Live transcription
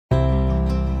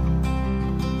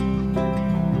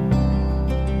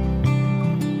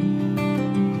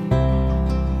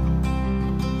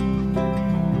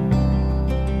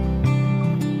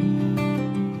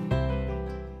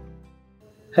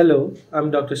Hello,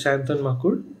 I'm Dr. Sayantan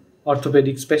Makur,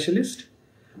 orthopedic specialist.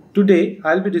 Today,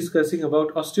 I'll be discussing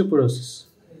about osteoporosis.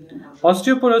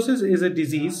 Osteoporosis is a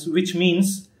disease which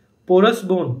means porous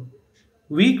bone.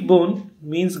 Weak bone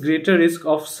means greater risk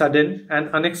of sudden and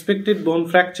unexpected bone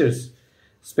fractures,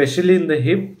 especially in the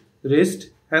hip,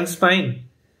 wrist, and spine.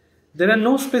 There are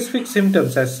no specific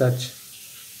symptoms as such.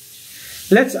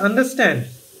 Let's understand.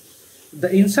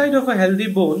 The inside of a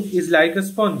healthy bone is like a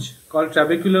sponge called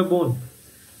trabecular bone.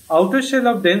 Outer shell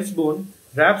of dense bone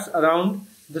wraps around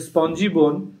the spongy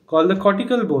bone called the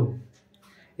cortical bone.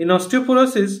 In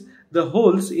osteoporosis, the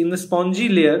holes in the spongy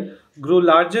layer grow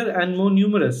larger and more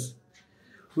numerous,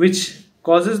 which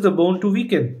causes the bone to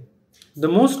weaken. The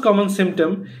most common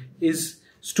symptom is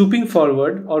stooping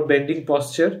forward or bending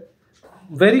posture,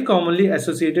 very commonly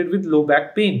associated with low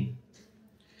back pain.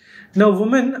 Now,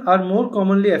 women are more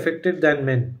commonly affected than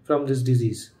men from this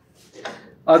disease.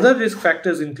 Other risk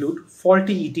factors include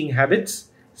faulty eating habits,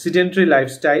 sedentary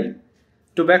lifestyle,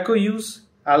 tobacco use,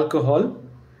 alcohol,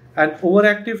 an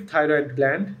overactive thyroid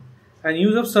gland, and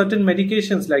use of certain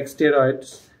medications like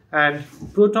steroids and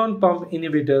proton pump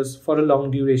inhibitors for a long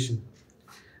duration.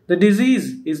 The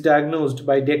disease is diagnosed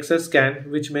by DEXA scan,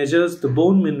 which measures the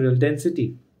bone mineral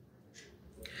density.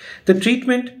 The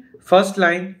treatment first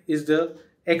line is the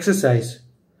exercise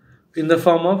in the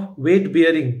form of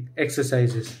weight-bearing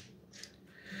exercises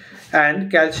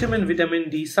and calcium and vitamin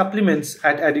D supplements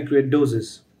at adequate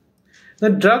doses. The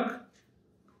drug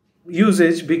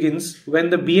usage begins when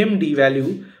the BMD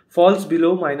value falls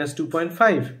below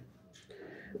 -2.5.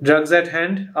 Drugs at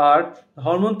hand are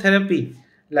hormone therapy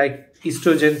like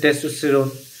estrogen, testosterone,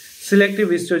 selective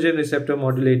estrogen receptor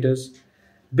modulators,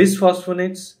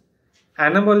 bisphosphonates,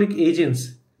 anabolic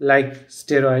agents like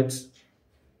steroids.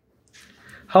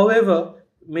 However,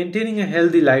 maintaining a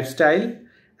healthy lifestyle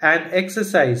and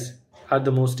exercise are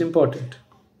the most important.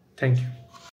 Thank you.